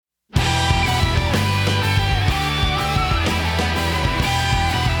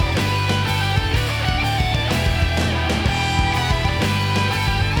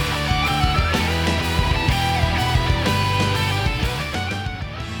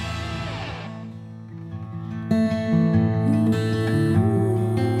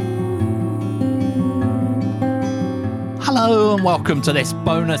Hello and welcome to this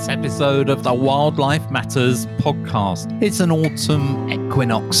bonus episode of the Wildlife Matters podcast. It's an autumn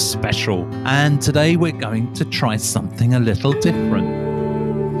equinox special, and today we're going to try something a little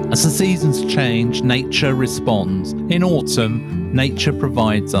different. As the seasons change, nature responds. In autumn, nature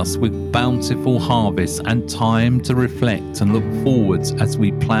provides us with bountiful harvests and time to reflect and look forwards as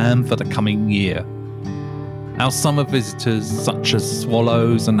we plan for the coming year. Our summer visitors, such as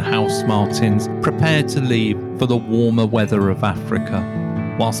swallows and house martins, prepare to leave for the warmer weather of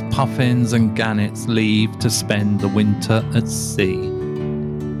Africa, whilst puffins and gannets leave to spend the winter at sea.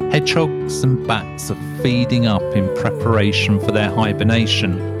 Hedgehogs and bats are feeding up in preparation for their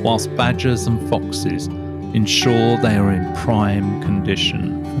hibernation, whilst badgers and foxes ensure they are in prime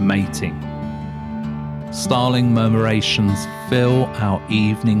condition for mating. Starling murmurations fill our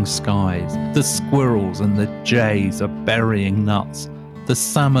evening skies. The squirrels and the jays are burying nuts. The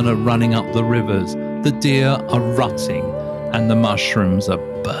salmon are running up the rivers. The deer are rutting, and the mushrooms are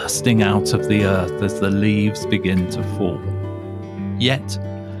bursting out of the earth as the leaves begin to fall. Yet,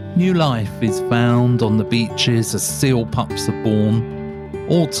 new life is found on the beaches as seal pups are born.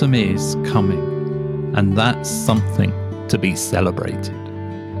 Autumn is coming, and that's something to be celebrated.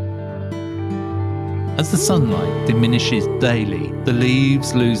 As the sunlight diminishes daily, the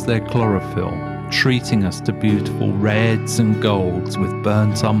leaves lose their chlorophyll, treating us to beautiful reds and golds with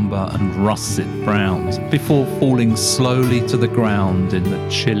burnt umber and russet browns before falling slowly to the ground in the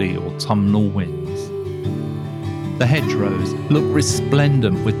chilly autumnal winds. The hedgerows look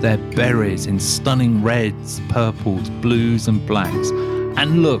resplendent with their berries in stunning reds, purples, blues and blacks.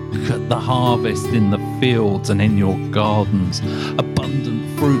 And look at the harvest in the fields and in your gardens.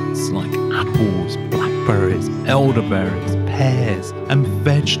 Abundant fruits like apples, blackberries, elderberries, pears, and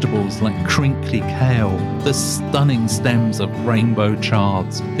vegetables like crinkly kale, the stunning stems of rainbow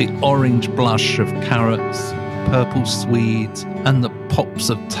chards, the orange blush of carrots, purple swedes, and the pops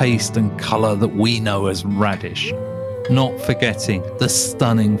of taste and colour that we know as radish. Not forgetting the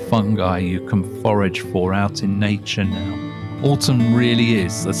stunning fungi you can forage for out in nature now. Autumn really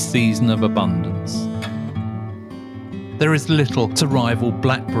is a season of abundance. There is little to rival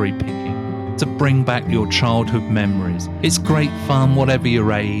blackberry picking, to bring back your childhood memories. It's great fun whatever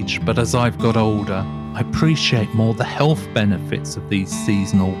your age, but as I've got older, I appreciate more the health benefits of these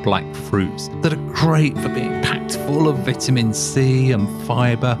seasonal black fruits that are great for being packed full of vitamin C and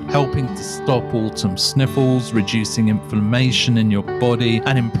fibre, helping to stop autumn sniffles, reducing inflammation in your body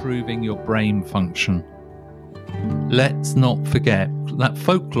and improving your brain function. Let's not forget that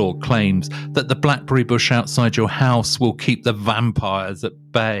Folklore claims that the blackberry bush outside your house will keep the vampires at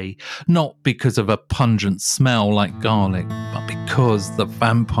bay, not because of a pungent smell like garlic, but because the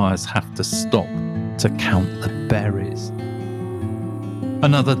vampires have to stop to count the berries.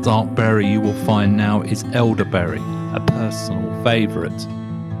 Another dark berry you will find now is elderberry, a personal favourite.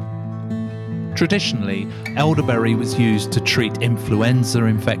 Traditionally, elderberry was used to treat influenza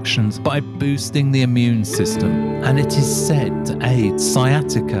infections by boosting the immune system, and it is said to aid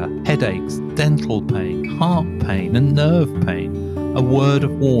sciatica, headaches, dental pain, heart pain, and nerve pain. A word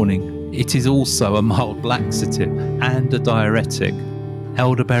of warning, it is also a mild laxative and a diuretic.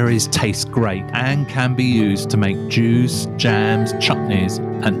 Elderberries taste great and can be used to make juice, jams, chutneys,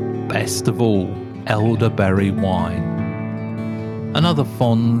 and best of all, elderberry wine. Another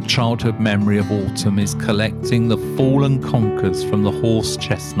fond childhood memory of autumn is collecting the fallen conkers from the horse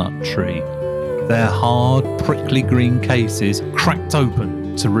chestnut tree. Their hard, prickly green cases cracked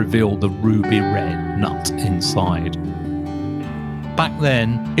open to reveal the ruby red nut inside. Back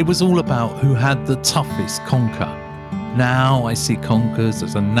then, it was all about who had the toughest conker. Now I see conkers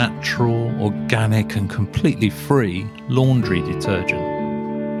as a natural, organic and completely free laundry detergent.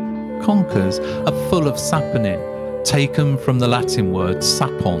 Conkers are full of saponin, taken from the Latin word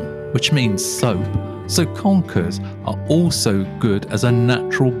sapon, which means soap, so conkers are also good as a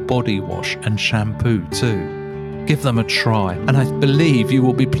natural body wash and shampoo too. Give them a try, and I believe you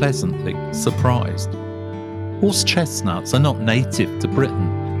will be pleasantly surprised. Horse chestnuts are not native to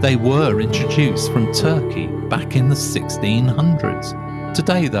Britain. They were introduced from Turkey back in the 1600s.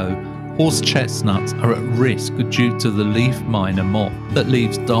 Today though, horse chestnuts are at risk due to the leaf miner moth that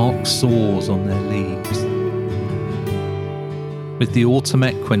leaves dark sores on their leaves. With the autumn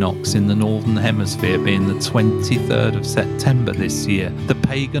equinox in the northern hemisphere being the 23rd of September this year, the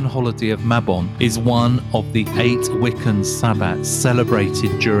pagan holiday of Mabon is one of the 8 Wiccan Sabbats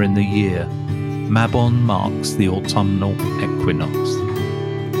celebrated during the year. Mabon marks the autumnal equinox.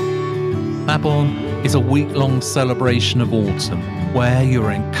 Mabon is a week-long celebration of autumn where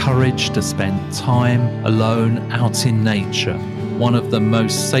you're encouraged to spend time alone out in nature, one of the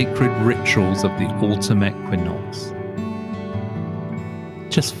most sacred rituals of the autumn equinox.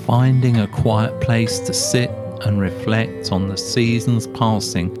 Just finding a quiet place to sit and reflect on the seasons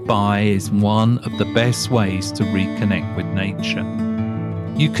passing by is one of the best ways to reconnect with nature.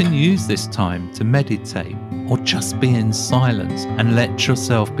 You can use this time to meditate or just be in silence and let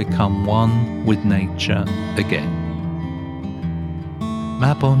yourself become one with nature again.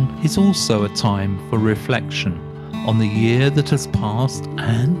 Mabon is also a time for reflection on the year that has passed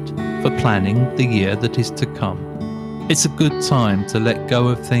and for planning the year that is to come. It's a good time to let go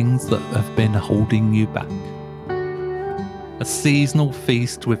of things that have been holding you back. A seasonal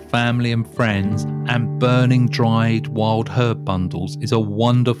feast with family and friends and burning dried wild herb bundles is a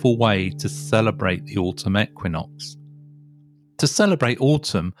wonderful way to celebrate the autumn equinox. To celebrate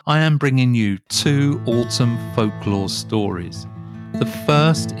autumn, I am bringing you 2 autumn folklore stories. The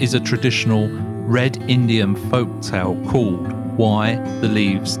first is a traditional Red Indian folktale called Why the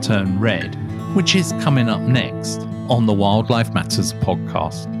Leaves Turn Red, which is coming up next on the Wildlife Matters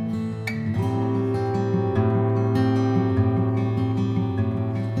podcast.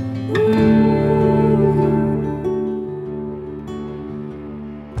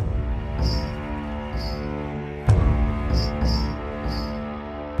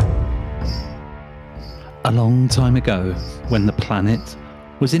 A long time ago, when the planet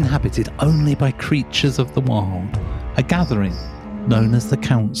was inhabited only by creatures of the wild, a gathering known as the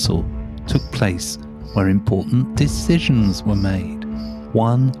Council took place where important decisions were made.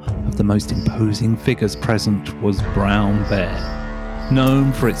 One of the most imposing figures present was Brown Bear,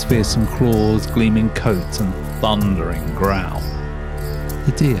 known for its fearsome claws, gleaming coat and thundering growl.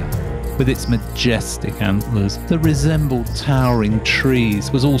 The deer, with its majestic antlers that resembled towering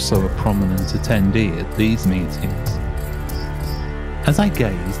trees, was also a prominent attendee at these meetings. As I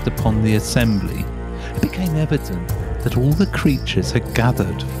gazed upon the assembly, it became evident that all the creatures had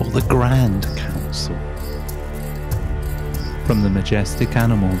gathered for the Grand Council. From the majestic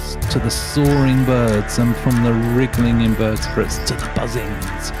animals to the soaring birds, and from the wriggling invertebrates to the buzzing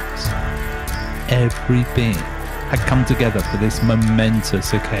insects, every being had come together for this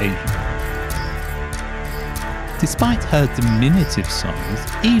momentous occasion. Despite her diminutive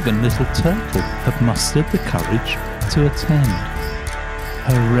size, even Little Turtle had mustered the courage to attend.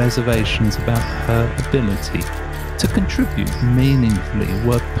 Her reservations about her ability to contribute meaningfully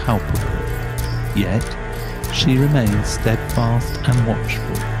were palpable, yet she remained steadfast and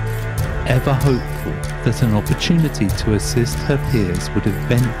watchful, ever hopeful that an opportunity to assist her peers would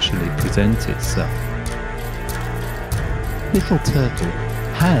eventually present itself. Little Turtle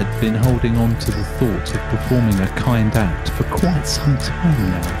had been holding on to the thought of performing a kind act for quite some time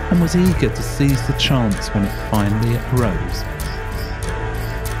now, and was eager to seize the chance when it finally arose.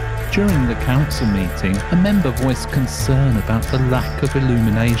 During the council meeting, a member voiced concern about the lack of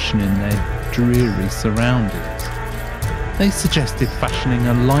illumination in their dreary surroundings. They suggested fashioning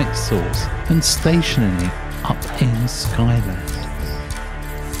a light source and stationing it up in Skyland.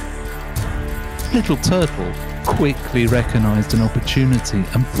 Little Turtle quickly recognised an opportunity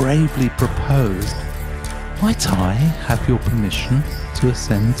and bravely proposed, "Might I have your permission to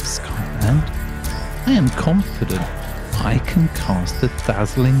ascend to Skyland? I am confident I can cast a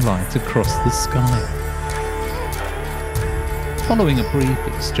dazzling light across the sky." Following a brief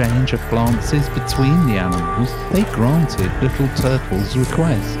exchange of glances between the animals, they granted Little Turtle's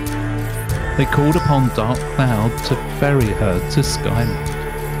request. They called upon Dark Cloud to ferry her to Skyland.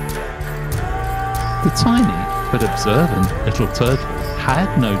 The tiny but observant Little Turtle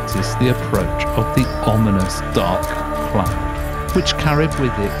had noticed the approach of the ominous Dark Cloud, which carried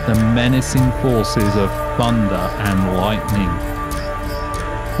with it the menacing forces of thunder and lightning.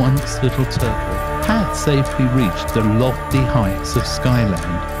 Once Little Turtle had safely reached the lofty heights of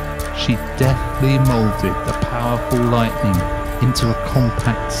Skyland, she deftly moulded the powerful lightning into a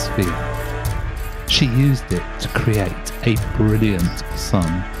compact sphere. She used it to create a brilliant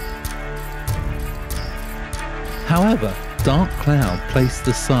sun. However, Dark Cloud placed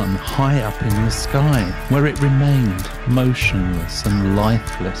the sun high up in the sky, where it remained motionless and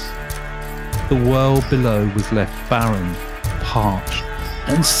lifeless. The world below was left barren, parched,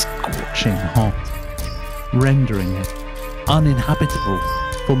 and scorching hot, rendering it uninhabitable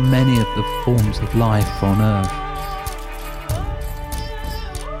for many of the forms of life on Earth.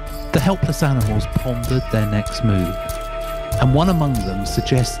 The helpless animals pondered their next move, and one among them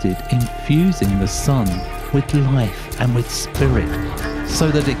suggested infusing the sun with life and with spirit, so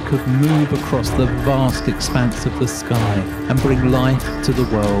that it could move across the vast expanse of the sky and bring life to the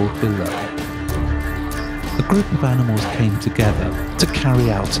world below. A group of animals came together to carry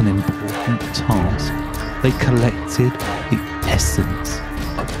out an important task. They collected the essence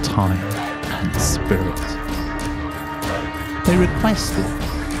of time and spirit. They requested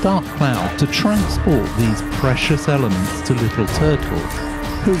Dark Cloud to transport these precious elements to Little Turtle,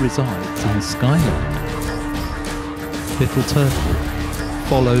 who resides in Skyland. Little Turtle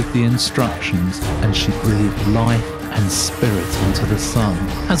followed the instructions and she breathed life and spirit into the sun.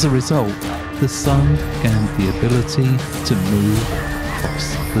 As a result, the sun gained the ability to move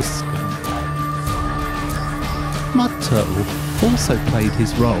across the sky. Mud Turtle also played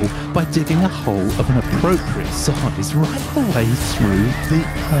his role by digging a hole of an appropriate size right the way through the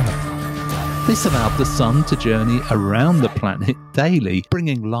Earth. This allowed the sun to journey around the planet daily,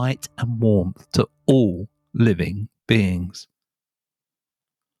 bringing light and warmth to all living beings.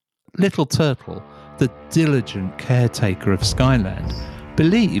 Little Turtle, the diligent caretaker of Skyland,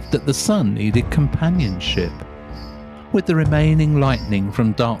 believed that the sun needed companionship. With the remaining lightning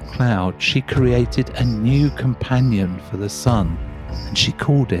from Dark Cloud, she created a new companion for the sun, and she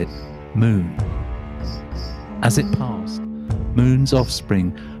called it Moon. As it passed, Moon's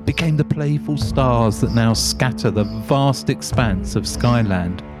offspring became the playful stars that now scatter the vast expanse of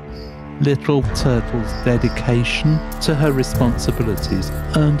Skyland. Little Turtle's dedication to her responsibilities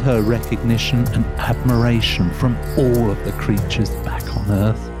earned her recognition and admiration from all of the creatures back on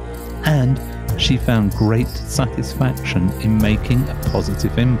Earth, and she found great satisfaction in making a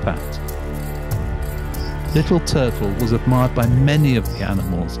positive impact. Little Turtle was admired by many of the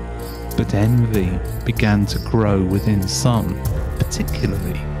animals, but envy began to grow within some,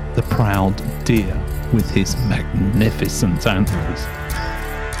 particularly the proud deer with his magnificent antlers.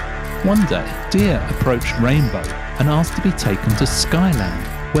 One day, Deer approached Rainbow and asked to be taken to Skyland,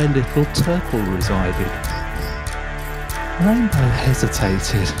 where Little Turtle resided. Rainbow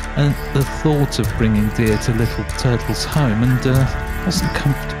hesitated at the thought of bringing Deer to Little Turtle's home and wasn't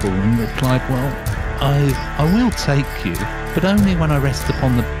comfortable and replied, "Well, I will take you, but only when I rest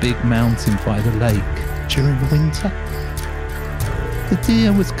upon the big mountain by the lake during the winter." The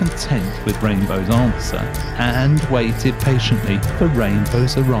deer was content with Rainbow's answer and waited patiently for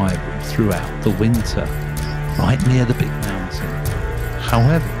Rainbow's arrival throughout the winter, right near the big mountain.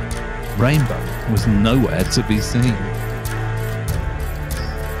 However, Rainbow was nowhere to be seen.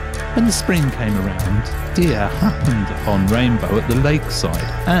 When the spring came around, Deer happened upon Rainbow at the lakeside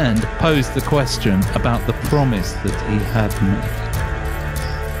and posed the question about the promise that he had made.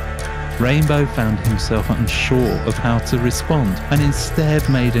 Rainbow found himself unsure of how to respond and instead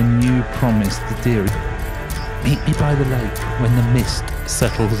made a new promise to Deer. "Meet me by the lake when the mist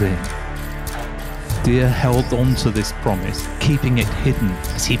settles in." Deer held on to this promise, keeping it hidden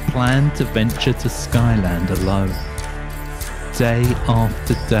as he planned to venture to Skyland alone. Day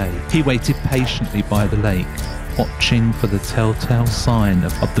after day, he waited patiently by the lake, watching for the telltale sign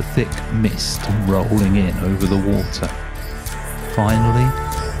of the thick mist rolling in over the water. Finally,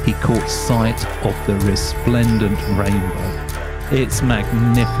 he caught sight of the resplendent rainbow. Its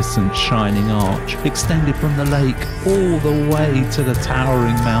magnificent shining arch extended from the lake all the way to the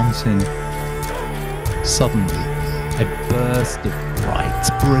towering mountain. Suddenly, a burst of bright,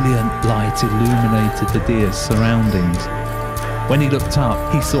 brilliant light illuminated the deer's surroundings. When he looked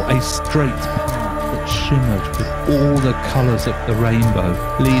up, he saw a straight path that shimmered with all the colours of the rainbow,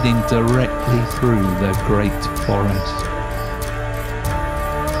 leading directly through the great forest.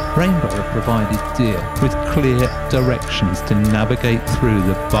 Rainbow provided Deer with clear directions to navigate through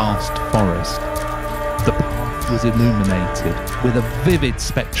the vast forest. The path was illuminated with a vivid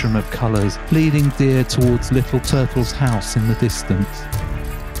spectrum of colours, leading Deer towards Little Turtle's house in the distance.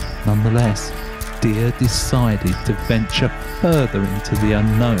 Nonetheless, Deer decided to venture further into the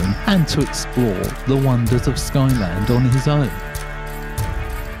unknown and to explore the wonders of Skyland on his own.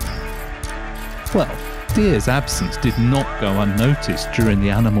 Well, Deer's absence did not go unnoticed during the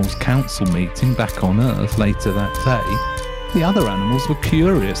animals' council meeting back on Earth later that day. The other animals were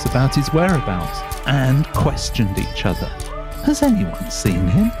curious about his whereabouts and questioned each other. "Has anyone seen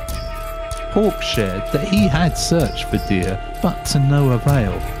him?" Hawk shared that he had searched for Deer, but to no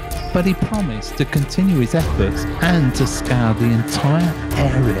avail. But he promised to continue his efforts and to scour the entire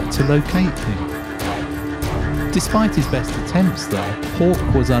area to locate him. Despite his best attempts though,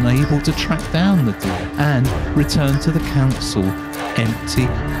 Hawk was unable to track down the deer and returned to the council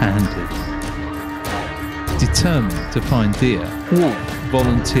empty-handed. Determined to find Deer, Wolf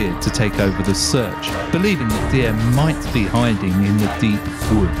volunteered to take over the search, believing that Deer might be hiding in the deep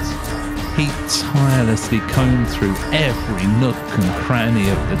woods. He tirelessly combed through every nook and cranny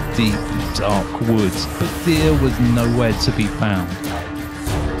of the deep, dark woods, but Deer was nowhere to be found.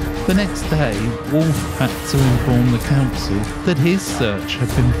 The next day, Wolf had to inform the council that his search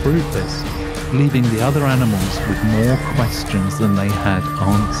had been fruitless, leaving the other animals with more questions than they had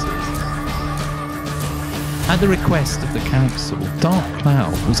answers. At the request of the council, Dark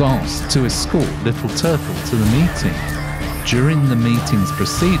Cloud was asked to escort Little Turtle to the meeting. During the meeting's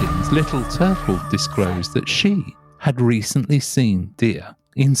proceedings, Little Turtle disclosed that she had recently seen Deer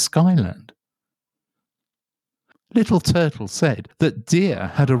in Skyland. Little Turtle said that Deer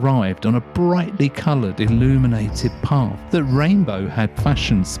had arrived on a brightly coloured illuminated path that Rainbow had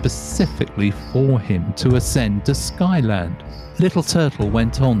fashioned specifically for him to ascend to Skyland. Little Turtle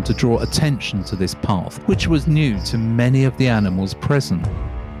went on to draw attention to this path, which was new to many of the animals present.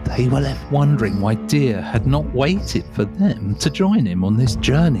 They were left wondering why Deer had not waited for them to join him on this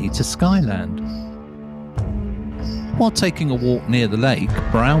journey to Skyland. While taking a walk near the lake,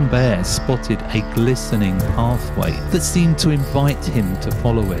 Brown Bear spotted a glistening pathway that seemed to invite him to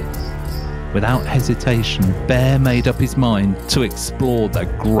follow it. Without hesitation, Bear made up his mind to explore the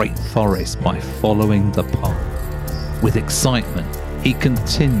great forest by following the path. With excitement, he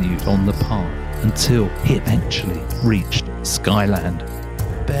continued on the path until he eventually reached Skyland.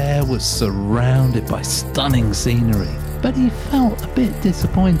 Bear was surrounded by stunning scenery, but he felt a bit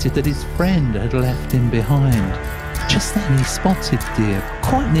disappointed that his friend had left him behind. Just then he spotted Deer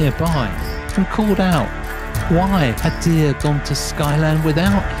quite nearby and called out. Why had Deer gone to Skyland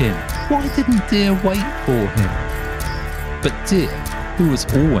without him? Why didn't Deer wait for him? But Deer, who was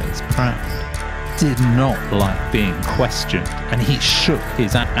always proud, did not like being questioned, and he shook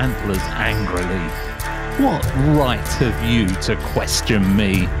his antlers angrily. What right have you to question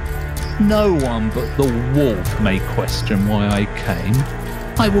me? No one but the wolf may question why I came.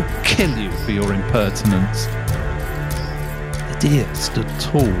 I will kill you for your impertinence. The deer stood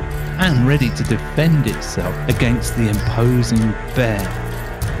tall and ready to defend itself against the imposing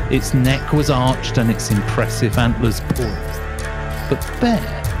bear. Its neck was arched and its impressive antlers poised. But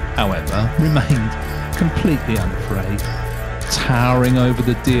Bear, however, remained completely unafraid. Towering over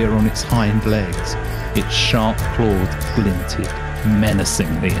the deer on its hind legs, its sharp claws glinted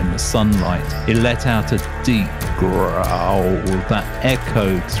menacingly in the sunlight. It let out a deep growl that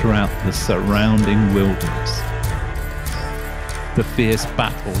echoed throughout the surrounding wilderness. The fierce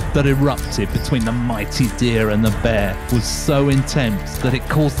battle that erupted between the mighty deer and the bear was so intense that it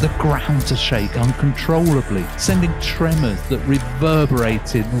caused the ground to shake uncontrollably, sending tremors that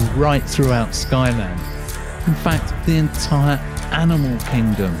reverberated right throughout Skyland. In fact, the entire animal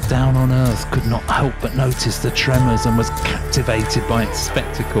kingdom down on Earth could not help but notice the tremors and was captivated by its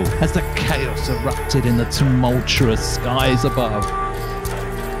spectacle as the chaos erupted in the tumultuous skies above.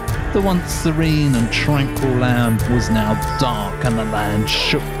 The once serene and tranquil land was now dark, and the land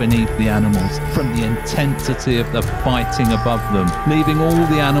shook beneath the animals from the intensity of the fighting above them, leaving all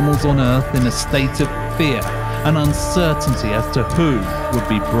the animals on Earth in a state of fear and uncertainty as to who would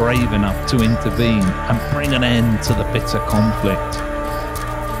be brave enough to intervene and bring an end to the bitter conflict.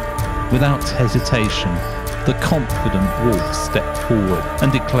 Without hesitation, the confident wolf stepped forward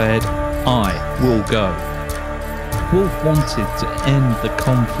and declared, "I will go." Wolf wanted to end the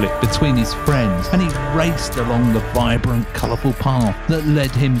conflict between his friends, and he raced along the vibrant, colourful path that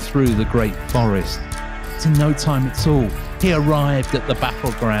led him through the great forest. In no time at all, he arrived at the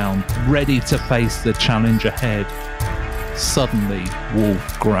battleground, ready to face the challenge ahead. Suddenly,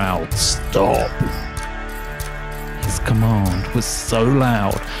 Wolf growled, "Stop!" His command was so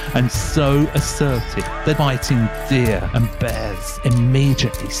loud and so assertive that fighting deer and bears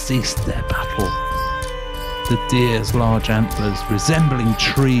immediately ceased their battle. The deer's large antlers, resembling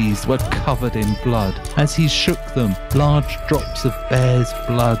trees, were covered in blood. As he shook them, large drops of bear's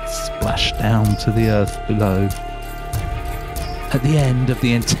blood splashed down to the earth below. At the end of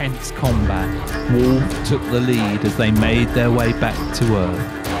the intense combat, Wolf took the lead as they made their way back to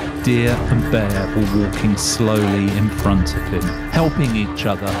Earth. Deer and bear were walking slowly in front of him, helping each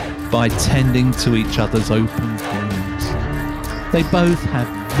other by tending to each other's open wounds. They both had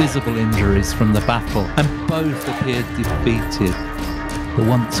visible injuries from the battle, and both appeared defeated. The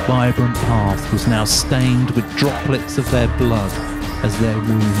once vibrant path was now stained with droplets of their blood as their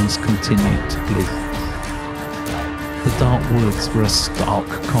wounds continued to bleed. The dark woods were a stark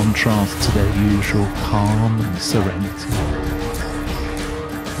contrast to their usual calm and serenity.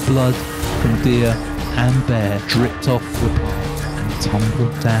 Blood from deer and bear dripped off the path and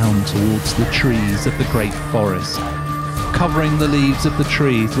tumbled down towards the trees of the great forest, covering the leaves of the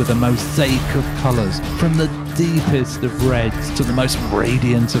trees with a mosaic of colours, from the deepest of reds to the most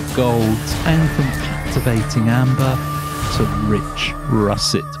radiant of golds, and from captivating amber to rich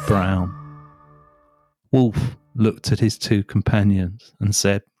russet brown. Wolf looked at his two companions and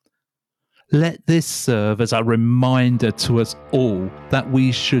said, "Let this serve as a reminder to us all that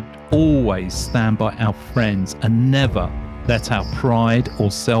we should always stand by our friends and never let our pride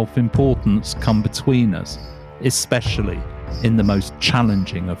or self-importance come between us. especially in the most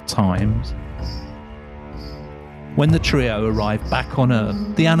challenging of times. When the trio arrived back on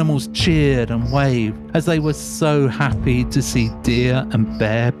Earth, the animals cheered and waved as they were so happy to see Deer and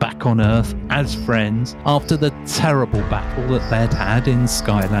Bear back on Earth as friends after the terrible battle that they'd had in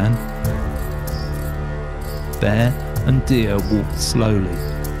Skyland. Bear and Deer walked slowly,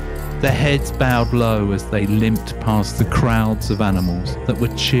 their heads bowed low as they limped past the crowds of animals that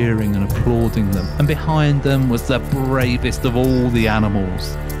were cheering and applauding them, and behind them was the bravest of all the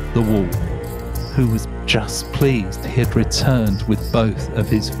animals, the wolf, who was just pleased he had returned with both of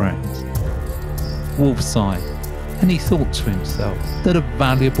his friends. Wolf sighed, and he thought to himself that a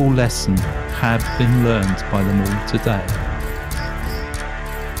valuable lesson had been learned by them all today.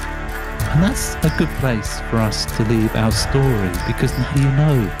 And that's a good place for us to leave our story, because now you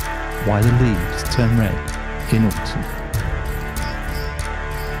know why the leaves turn red in autumn.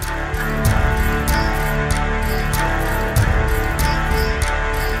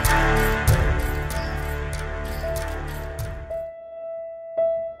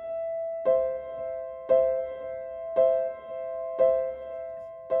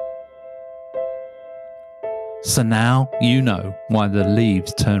 So now you know why the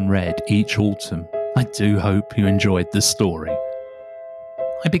leaves turn red each autumn. I do hope you enjoyed the story.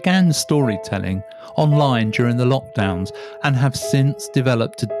 I began storytelling online during the lockdowns and have since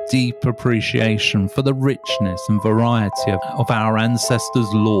developed a deep appreciation for the richness and variety of our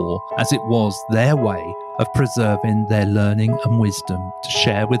ancestors' lore, as it was their way of preserving their learning and wisdom to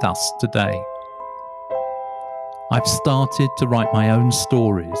share with us today. I've started to write my own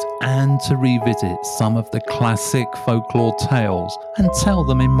stories and to revisit some of the classic folklore tales and tell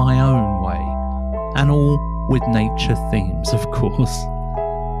them in my own way, and all with nature themes, of course.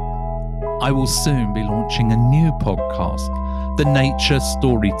 I will soon be launching a new podcast, The Nature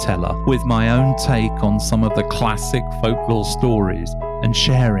Storyteller, with my own take on some of the classic folklore stories and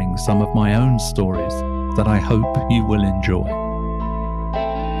sharing some of my own stories that I hope you will enjoy.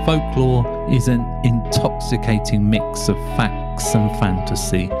 Folklore is an intoxicating mix of facts and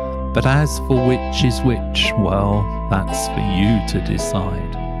fantasy, but as for which is which, well, that's for you to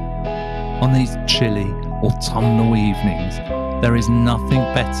decide. On these chilly, autumnal evenings, there is nothing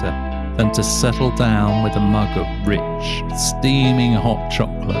better than to settle down with a mug of rich, steaming hot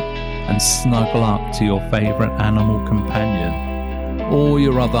chocolate and snuggle up to your favourite animal companion, or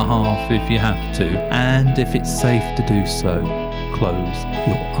your other half if you have to, and if it's safe to do so, close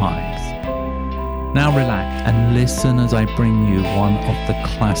your eyes. Now relax and listen as I bring you one of the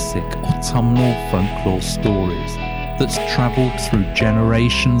classic autumnal folklore stories that's travelled through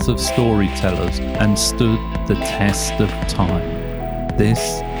generations of storytellers and stood the test of time.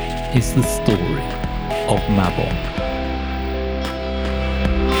 This is the story of Mabon.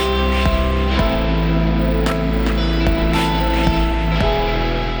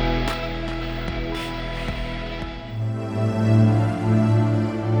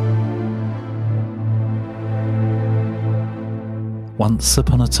 Once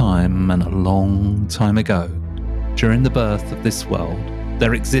upon a time, and a long time ago, during the birth of this world,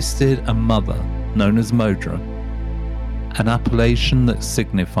 there existed a mother known as Modron, an appellation that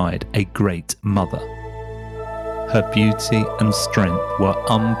signified a great mother. Her beauty and strength were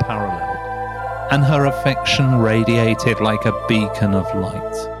unparalleled, and her affection radiated like a beacon of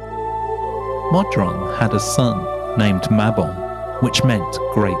light. Modron had a son named Mabon, which meant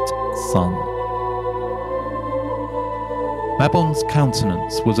great son. Mabon's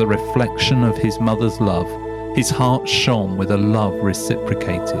countenance was a reflection of his mother's love. His heart shone with a love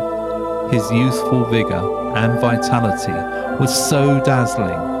reciprocated. His youthful vigour and vitality was so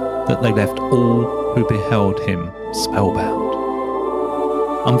dazzling that they left all who beheld him spellbound.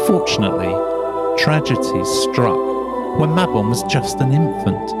 Unfortunately, tragedy struck when Mabon was just an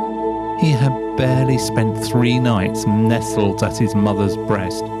infant. He had barely spent 3 nights nestled at his mother's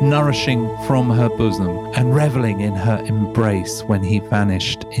breast, nourishing from her bosom and revelling in her embrace when he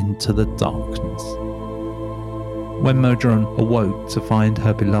vanished into the darkness. When Modron awoke to find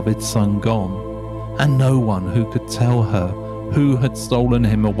her beloved son gone, and no one who could tell her who had stolen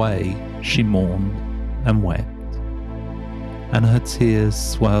him away, she mourned and wept, and her tears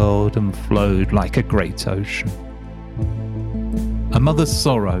swelled and flowed like a great ocean. A mother's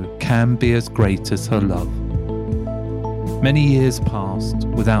sorrow can be as great as her love. Many years passed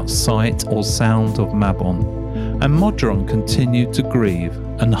without sight or sound of Mabon, and Modron continued to grieve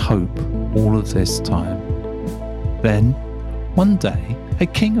and hope all of this time. Then, one day, a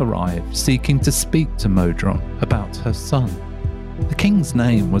king arrived seeking to speak to Modron about her son. The king's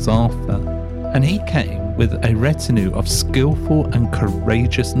name was Arthur, and he came with a retinue of skillful and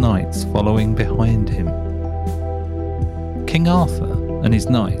courageous knights following behind him. King Arthur and his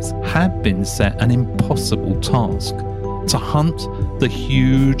knights had been set an impossible task: to hunt the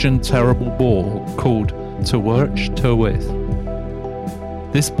huge and terrible boar called Tywrch Tywith.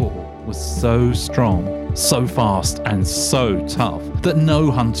 This boar was so strong, so fast and so tough that no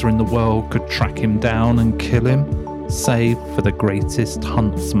hunter in the world could track him down and kill him, save for the greatest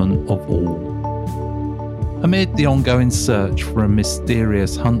huntsman of all. Amid the ongoing search for a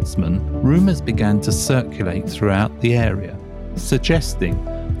mysterious huntsman, rumours began to circulate throughout the area, suggesting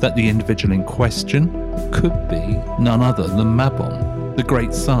that the individual in question could be none other than Mabon, the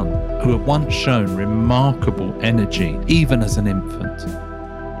great sun, who had once shown remarkable energy even as an infant.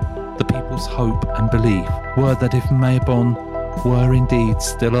 The people's hope and belief were that if Mabon were indeed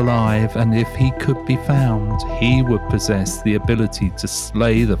still alive, and if he could be found, he would possess the ability to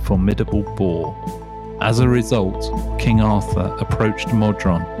slay the formidable boar. As a result, King Arthur approached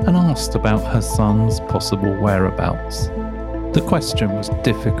Modron and asked about her son's possible whereabouts. The question was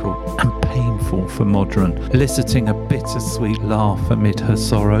difficult and painful for Modron, eliciting a bittersweet laugh amid her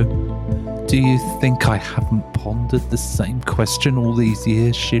sorrow. "Do you think I haven't pondered the same question all these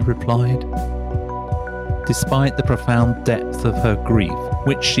years?" she replied. Despite the profound depth of her grief,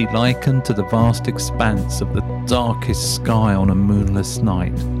 which she likened to the vast expanse of the darkest sky on a moonless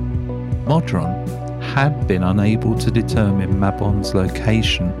night, Modron had been unable to determine Mabon's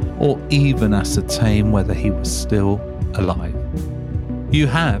location or even ascertain whether he was still alive. "You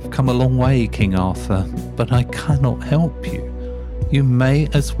have come a long way, King Arthur, but I cannot help you. You may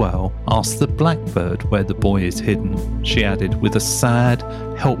as well ask the blackbird where the boy is hidden," she added with a sad,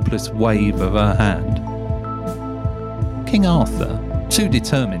 helpless wave of her hand. King Arthur, too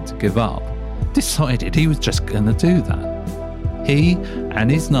determined to give up, decided he was just going to do that. He and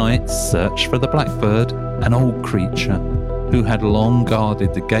his knights searched for the blackbird, an old creature who had long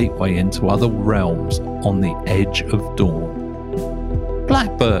guarded the gateway into other realms on the edge of dawn.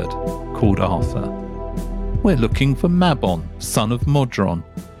 "Blackbird," called Arthur, "we're looking for Mabon, son of Modron,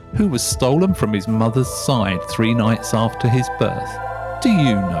 who was stolen from his mother's side 3 nights after his birth. Do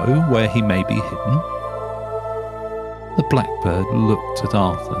you know where he may be hidden?" The blackbird looked at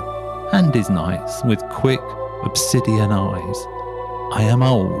Arthur and his knights with quick, obsidian eyes. "I am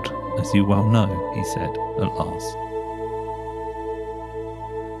old, as you well know," he said at last.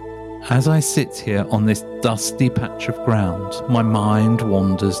 "As I sit here on this dusty patch of ground, my mind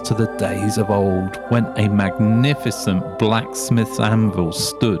wanders to the days of old when a magnificent blacksmith's anvil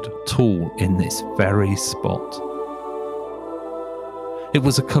stood tall in this very spot. It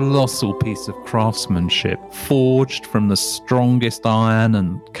was a colossal piece of craftsmanship, forged from the strongest iron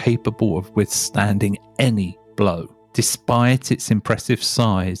and capable of withstanding any blow. Despite its impressive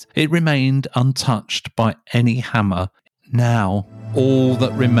size, it remained untouched by any hammer. Now, all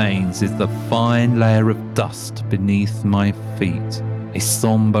that remains is the fine layer of dust beneath my feet, a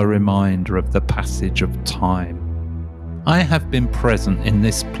sombre reminder of the passage of time. I have been present in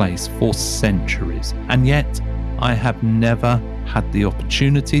this place for centuries, and yet I have never had the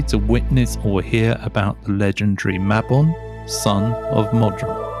opportunity to witness or hear about the legendary Mabon, son of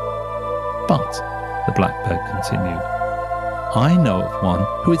Modron. But, the blackbird continued, I know of one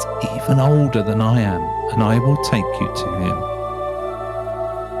who is even older than I am, and I will take you to him."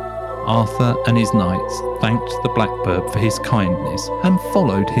 Arthur and his knights thanked the blackbird for his kindness and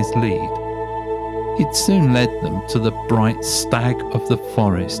followed his lead. It soon led them to the bright stag of the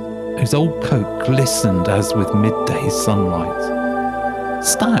forest, whose old coat glistened as with midday sunlight.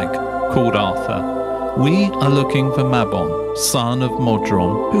 "Stag," called Arthur, "we are looking for Mabon, son of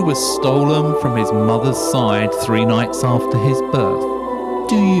Modron, who was stolen from his mother's side 3 nights after his birth.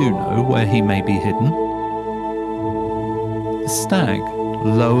 Do you know where he may be hidden?" The stag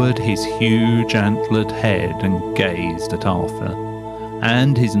lowered his huge antlered head and gazed at Arthur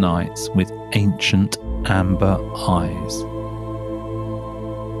and his knights with ancient amber eyes.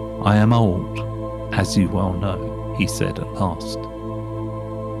 "I am old, as you well know," he said at last.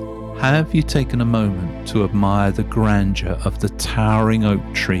 "Have you taken a moment to admire the grandeur of the towering oak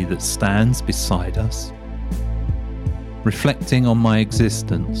tree that stands beside us? Reflecting on my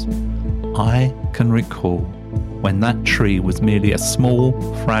existence, I can recall when that tree was merely a small,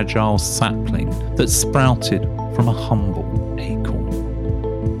 fragile sapling that sprouted from a humble acorn.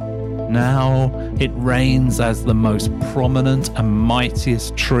 Now it reigns as the most prominent and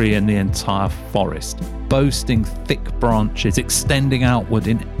mightiest tree in the entire forest, boasting thick branches extending outward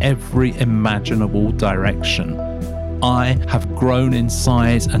in every imaginable direction. I have grown in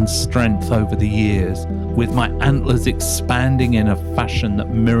size and strength over the years, with my antlers expanding in a fashion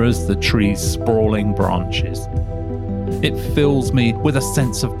that mirrors the tree's sprawling branches. It fills me with a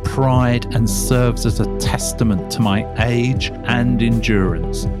sense of pride and serves as a testament to my age and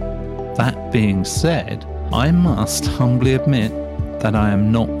endurance. That being said, I must humbly admit that I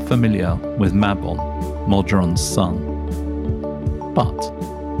am not familiar with Mabon, Modron's son.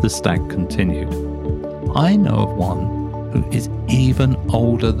 But, the stag continued, I know of one who is even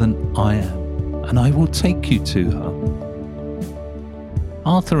older than I am, and I will take you to her.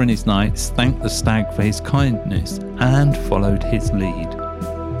 Arthur and his knights thanked the stag for his kindness and followed his lead.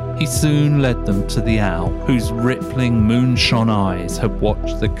 He soon led them to the owl, whose rippling moonshone eyes had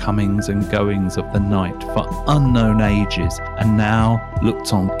watched the comings and goings of the night for unknown ages, and now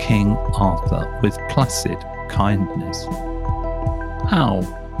looked on King Arthur with placid kindness. Owl,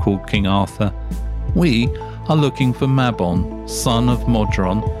 called King Arthur, we are looking for Mabon, son of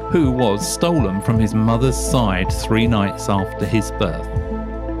Modron, who was stolen from his mother's side 3 nights after his birth.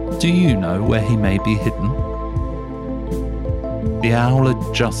 Do you know where he may be hidden? The owl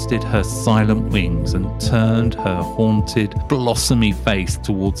adjusted her silent wings and turned her haunted, blossomy face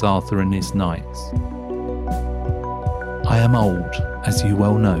towards Arthur and his knights. I am old, as you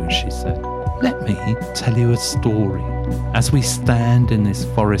well know, she said. Let me tell you a story as we stand in this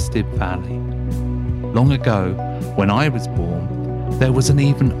forested valley. Long ago, when I was born, there was an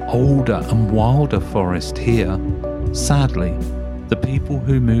even older and wilder forest here. Sadly, the people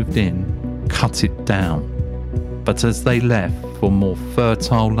who moved in cut it down. But as they left for more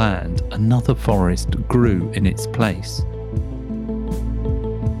fertile land, another forest grew in its place.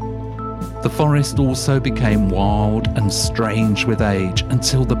 The forest also became wild and strange with age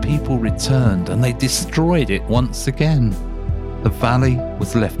until the people returned and they destroyed it once again. The valley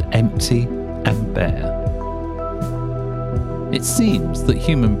was left empty and bare. It seems that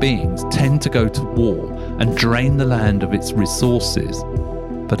human beings tend to go to war and drain the land of its resources,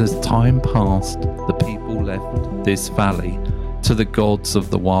 but as time passed, the people left this valley to the gods of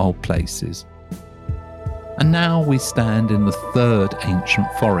the wild places. And now we stand in the 3rd ancient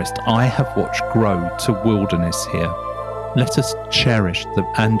forest I have watched grow to wilderness here. Let us cherish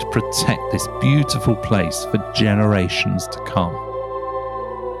and protect this beautiful place for generations to come.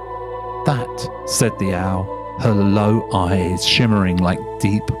 That, said the owl, her low eyes shimmering like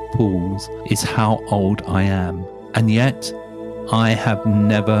deep pools, is how old I am, and yet I have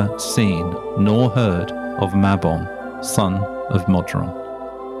never seen nor heard of Mabon, son of Modron.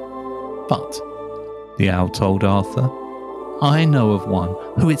 But, the owl told Arthur, I know of one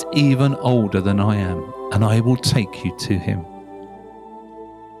who is even older than I am, and I will take you to him.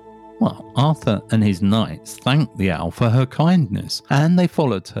 Well, Arthur and his knights thanked the owl for her kindness, and they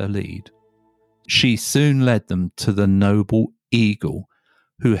followed her lead. She soon led them to the noble eagle,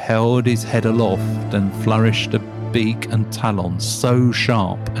 who held his head aloft and flourished a beak and talons so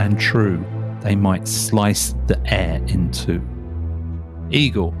sharp and true they might slice the air in two.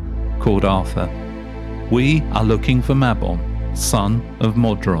 Eagle, called Arthur, we are looking for Mabon, son of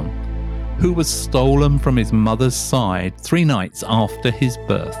Modron, who was stolen from his mother's side 3 nights after his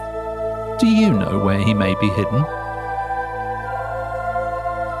birth. Do you know where he may be hidden?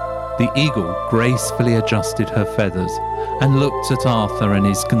 The eagle gracefully adjusted her feathers and looked at Arthur and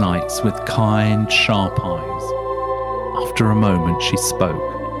his knights with kind, sharp eyes. After a moment she spoke.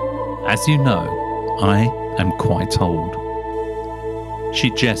 As you know, I am quite old.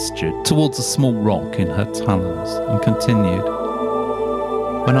 She gestured towards a small rock in her talons and continued.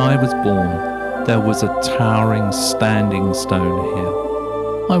 When I was born, there was a towering standing stone here.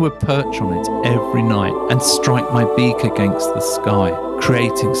 I would perch on it every night and strike my beak against the sky,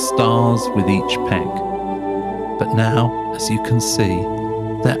 creating stars with each peck. But now, as you can see,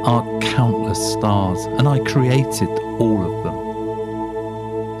 there are countless stars, and I created all of them.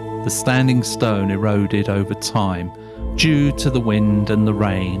 The standing stone eroded over time due to the wind and the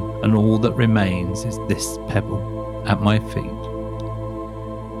rain, and all that remains is this pebble at my feet.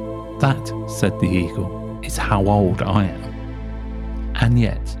 That, said the eagle, is how old I am. And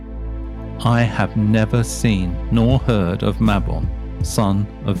yet, I have never seen nor heard of Mabon, son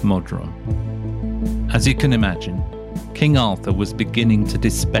of Modron. As you can imagine, King Arthur was beginning to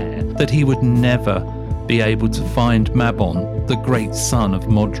despair that he would never be able to find Mabon, the great son of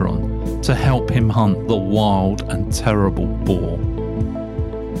Modron, to help him hunt the wild and terrible boar.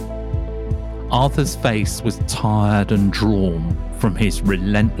 Arthur's face was tired and drawn from his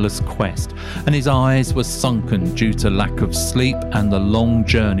relentless quest, and his eyes were sunken due to lack of sleep and the long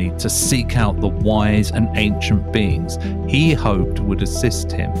journey to seek out the wise and ancient beings he hoped would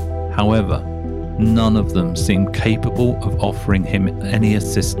assist him. However, none of them seemed capable of offering him any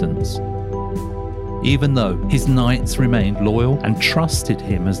assistance. Even though his knights remained loyal and trusted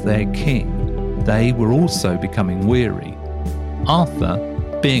him as their king, they were also becoming weary. Arthur,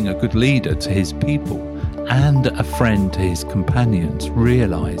 being a good leader to his people and a friend to his companions,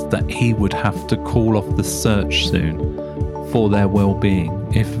 realised that he would have to call off the search soon for their well-being,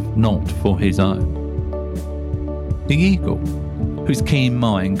 if not for his own. The eagle, whose keen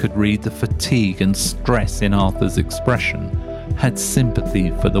mind could read the fatigue and stress in Arthur's expression, had sympathy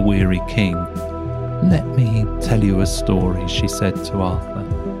for the weary king. "Let me tell you a story," she said to Arthur.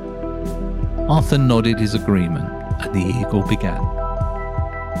 Arthur nodded his agreement, and the eagle began.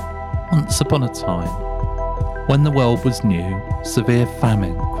 Once upon a time, when the world was new, severe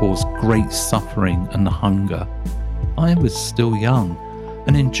famine caused great suffering and hunger. I was still young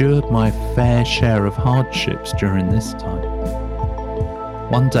and endured my fair share of hardships during this time.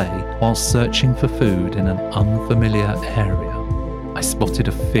 One day, while searching for food in an unfamiliar area, I spotted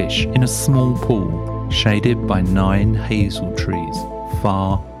a fish in a small pool shaded by 9 hazel trees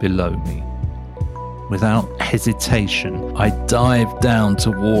far below me. Without hesitation, I dived down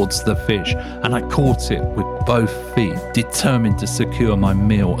towards the fish and I caught it with both feet, determined to secure my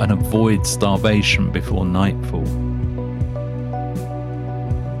meal and avoid starvation before nightfall.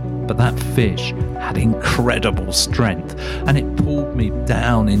 But that fish had incredible strength and it pulled me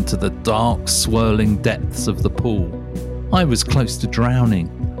down into the dark, swirling depths of the pool. I was close to drowning,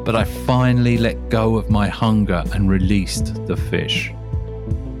 but I finally let go of my hunger and released the fish.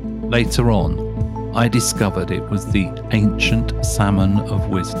 Later on, I discovered it was the ancient salmon of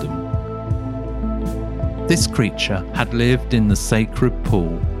wisdom. This creature had lived in the sacred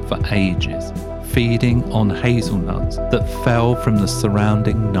pool for ages, feeding on hazelnuts that fell from the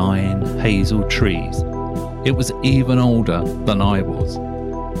surrounding 9 hazel trees. It was even older than I was.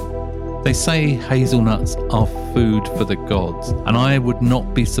 They say hazelnuts are food for the gods, and I would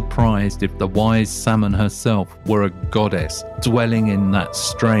not be surprised if the wise salmon herself were a goddess dwelling in that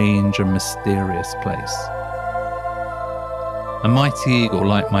strange and mysterious place. A mighty eagle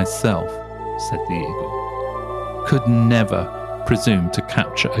like myself, said the eagle, could never presume to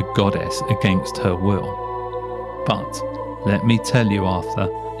capture a goddess against her will. But let me tell you, Arthur,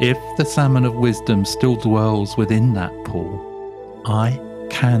 if the salmon of wisdom still dwells within that pool, I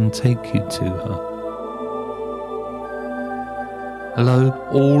can take you to her. Although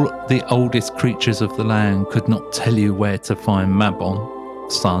all the oldest creatures of the land could not tell you where to find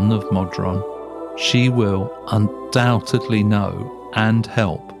Mabon, son of Modron, she will undoubtedly know and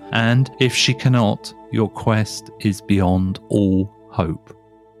help, and if she cannot, your quest is beyond all hope.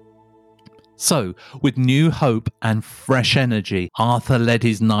 So, with new hope and fresh energy, Arthur led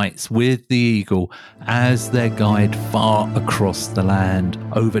his knights with the eagle as their guide far across the land,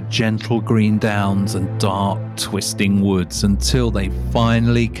 over gentle green downs and dark, twisting woods, until they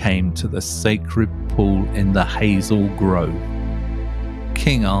finally came to the sacred pool in the hazel grove.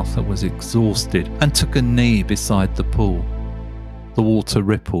 King Arthur was exhausted and took a knee beside the pool. The water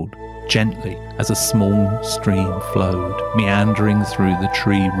rippled gently as a small stream flowed, meandering through the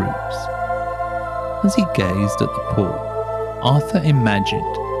tree roots. As he gazed at the pool, Arthur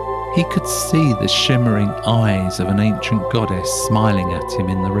imagined he could see the shimmering eyes of an ancient goddess smiling at him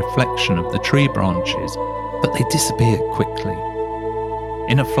in the reflection of the tree branches, but they disappeared quickly.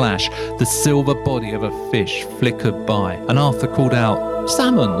 In a flash, the silver body of a fish flickered by, and Arthur called out,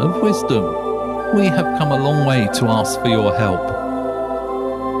 "Salmon of wisdom, we have come a long way to ask for your help.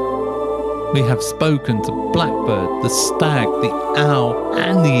 We have spoken to Blackbird, the stag, the owl,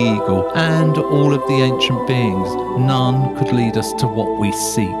 and the eagle, and all of the ancient beings. None could lead us to what we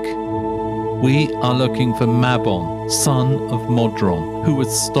seek. We are looking for Mabon, son of Modron, who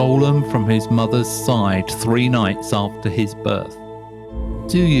was stolen from his mother's side 3 nights after his birth.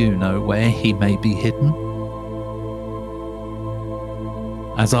 Do you know where he may be hidden?"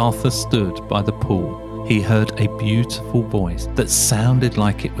 As Arthur stood by the pool, he heard a beautiful voice that sounded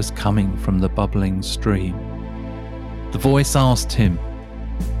like it was coming from the bubbling stream. The voice asked him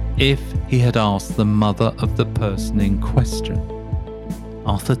if he had asked the mother of the person in question.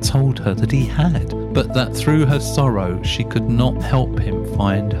 Arthur told her that he had, but that through her sorrow she could not help him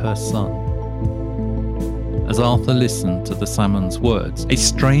find her son. As Arthur listened to the salmon's words, a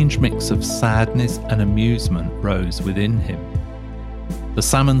strange mix of sadness and amusement rose within him. The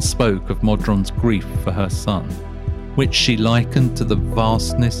salmon spoke of Modron's grief for her son, which she likened to the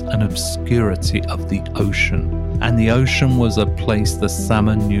vastness and obscurity of the ocean, and the ocean was a place the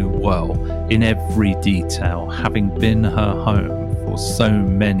salmon knew well in every detail, having been her home for so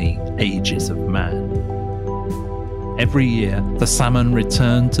many ages of man. Every year, the salmon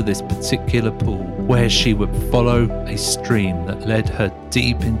returned to this particular pool where she would follow a stream that led her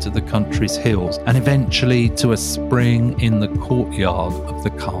deep into the country's hills and eventually to a spring in the courtyard of the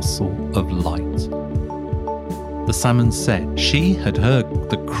Castle of Light. The salmon said she had heard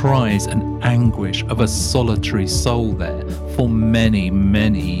the cries and anguish of a solitary soul there for many,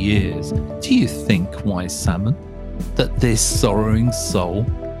 many years. Do you think, wise salmon, that this sorrowing soul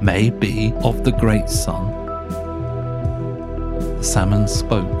may be of the great sun? The salmon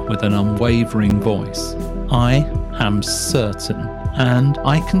spoke with an unwavering voice. I am certain, and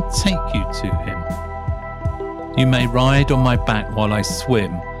I can take you to him. You may ride on my back while I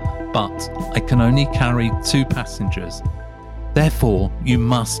swim, but I can only carry 2 passengers. Therefore, you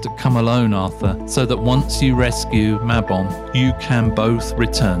must come alone, Arthur, so that once you rescue Mabon, you can both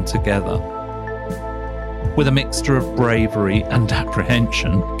return together. With a mixture of bravery and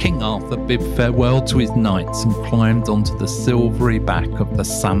apprehension, King Arthur bid farewell to his knights and climbed onto the silvery back of the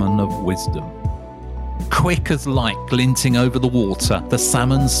Salmon of Wisdom. Quick as light glinting over the water, the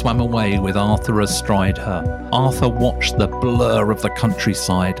salmon swam away with Arthur astride her. Arthur watched the blur of the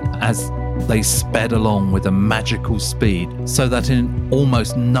countryside as they sped along with a magical speed, so that in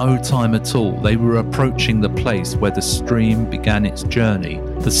almost no time at all they were approaching the place where the stream began its journey,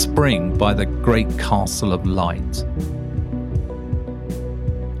 the spring by the great Castle of Light.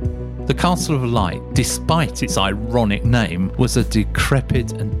 The Castle of Light, despite its ironic name, was a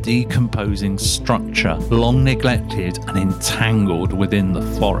decrepit and decomposing structure, long neglected and entangled within the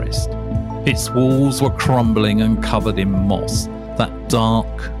forest. Its walls were crumbling and covered in moss. That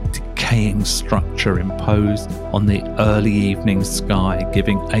dark, decaying structure imposed on the early evening sky,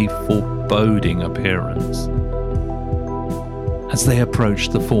 giving a foreboding appearance. As they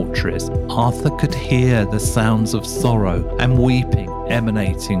approached the fortress, Arthur could hear the sounds of sorrow and weeping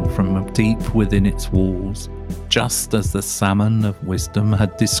emanating from deep within its walls, just as the Salmon of Wisdom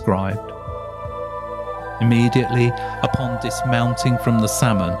had described. Immediately upon dismounting from the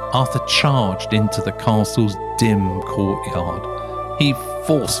salmon, Arthur charged into the castle's dim courtyard. He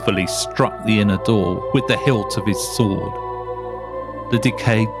forcefully struck the inner door with the hilt of his sword. The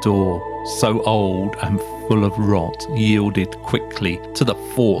decayed door, so old and full of rot, yielded quickly to the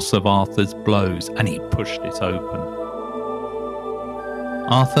force of Arthur's blows, and he pushed it open.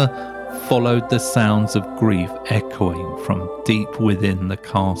 Arthur followed the sounds of grief echoing from deep within the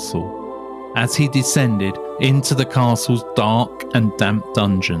castle. As he descended into the castle's dark and damp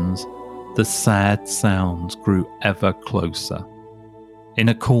dungeons, the sad sounds grew ever closer. In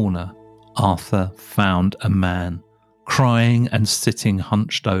a corner, Arthur found a man, crying and sitting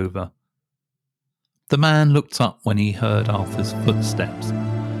hunched over. The man looked up when he heard Arthur's footsteps.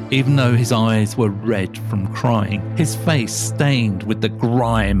 Even though his eyes were red from crying, his face stained with the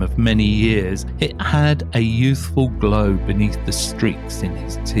grime of many years, it had a youthful glow beneath the streaks in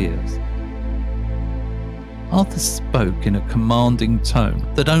his tears. Arthur spoke in a commanding tone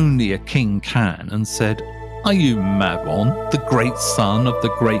that only a king can and said, "Are you Mabon, the great son of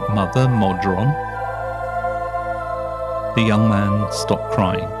the great mother Modron?" The young man stopped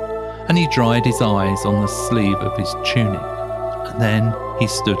crying, and he dried his eyes on the sleeve of his tunic. And then he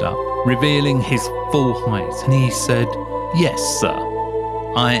stood up, revealing his full height, and he said, "Yes, sir,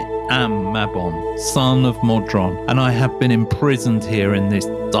 I am Mabon, son of Modron, and I have been imprisoned here in this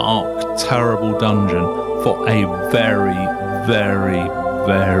dark, terrible dungeon for a very, very,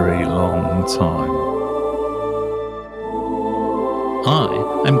 very long time.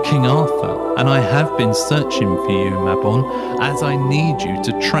 I am King Arthur, and I have been searching for you, Mabon, as I need you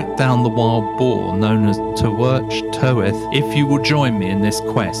to track down the wild boar known as Terwurch Toeth. If you will join me in this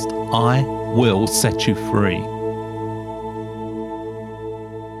quest, I will set you free."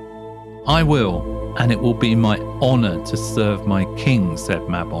 "I will, and it will be my honour to serve my king," said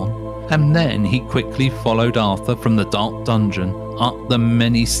Mabon. And then he quickly followed Arthur from the dark dungeon, up the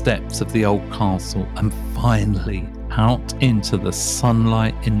many steps of the old castle, and finally out into the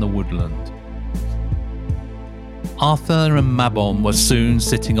sunlight in the woodland. Arthur and Mabon were soon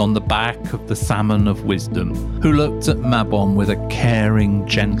sitting on the back of the Salmon of Wisdom, who looked at Mabon with a caring,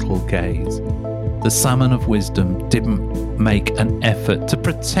 gentle gaze. The Salmon of Wisdom didn't make an effort to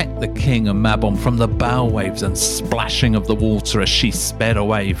protect the king and Mabon from the bow waves and splashing of the water as she sped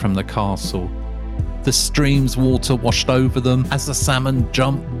away from the castle. The stream's water washed over them as the salmon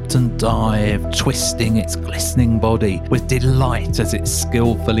jumped and dived, twisting its glistening body with delight as it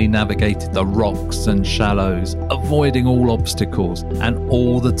skillfully navigated the rocks and shallows, avoiding all obstacles and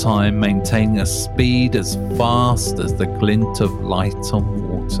all the time maintaining a speed as fast as the glint of light on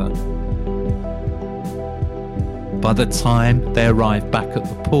water. By the time they arrived back at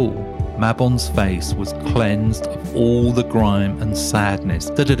the pool, Mabon's face was cleansed of all the grime and sadness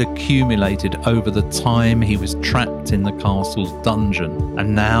that had accumulated over the time he was trapped in the castle's dungeon,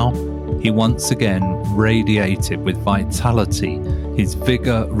 and now he once again radiated with vitality, his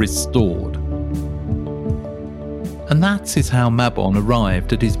vigour restored. And that is how Mabon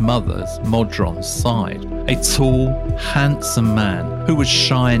arrived at his mother's, Modron's, side, a tall, handsome man who was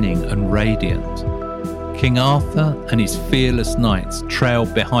shining and radiant. King Arthur and his fearless knights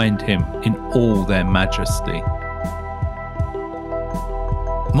trailed behind him in all their majesty.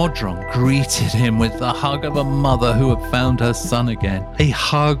 Modron greeted him with the hug of a mother who had found her son again, a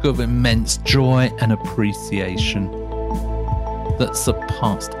hug of immense joy and appreciation that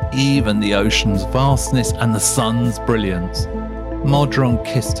surpassed even the ocean's vastness and the sun's brilliance. Modron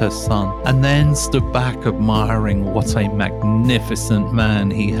kissed her son and then stood back admiring what a magnificent man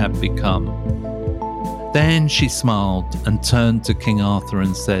he had become. Then she smiled and turned to King Arthur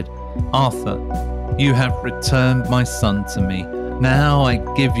and said, "Arthur, you have returned my son to me. Now I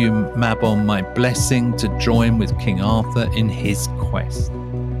give you, Mabon, my blessing to join with King Arthur in his quest."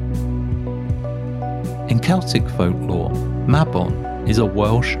 In Celtic folklore, Mabon is a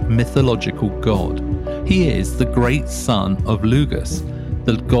Welsh mythological god. He is the great son of Lugus,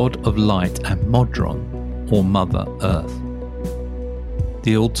 the god of light, and Modron, or Mother Earth.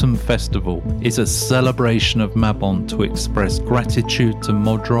 The Autumn Festival is a celebration of Mabon to express gratitude to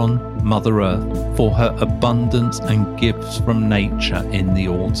Modron, Mother Earth, for her abundance and gifts from nature in the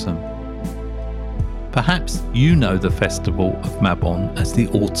autumn. Perhaps you know the festival of Mabon as the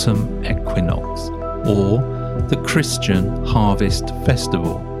Autumn Equinox, or the Christian Harvest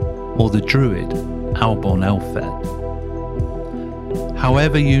Festival, or the Druid Albon Elfed.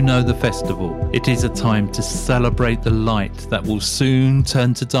 However you know the festival, it is a time to celebrate the light that will soon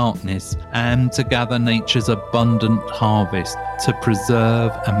turn to darkness and to gather nature's abundant harvest to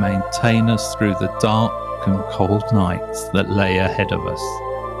preserve and maintain us through the dark and cold nights that lay ahead of us.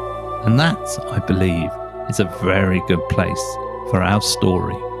 And that, I believe, is a very good place for our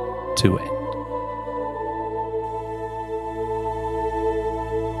story to end.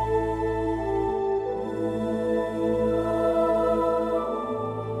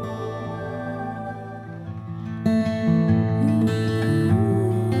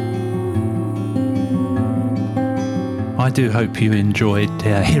 I do hope you enjoyed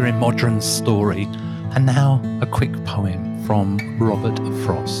hearing Modron's story. And now a quick poem from Robert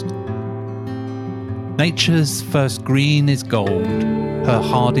Frost. Nature's first green is gold, her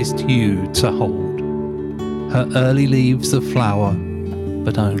hardest hue to hold. Her early leaves a flower,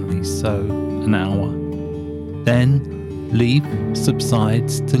 but only so an hour. Then leaf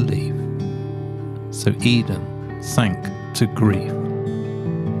subsides to leaf. So Eden sank to grief.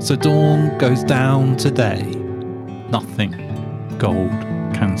 So dawn goes down to day. Nothing gold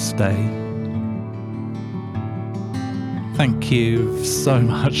can stay. Thank you so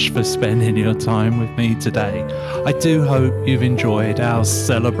much for spending your time with me today. I do hope you've enjoyed our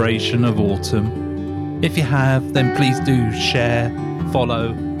celebration of autumn. If you have, then please do share,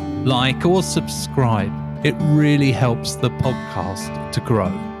 follow, like or subscribe. It really helps the podcast to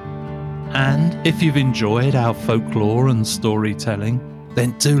grow. And if you've enjoyed our folklore and storytelling,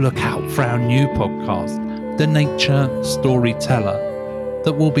 then do look out for our new podcast, The Nature Storyteller,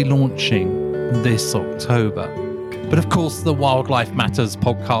 that will be launching this October. But of course, the Wildlife Matters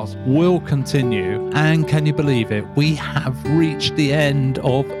podcast will continue. And can you believe it? We have reached the end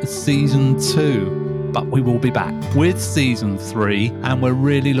of season 2, but we will be back with season 3. And we're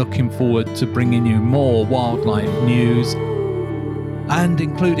really looking forward to bringing you more wildlife news and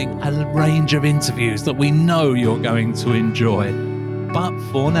including a range of interviews that we know you're going to enjoy. But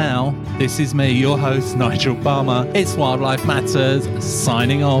for now, this is me, your host, Nigel Palmer. It's Wildlife Matters,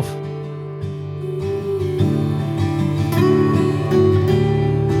 signing off.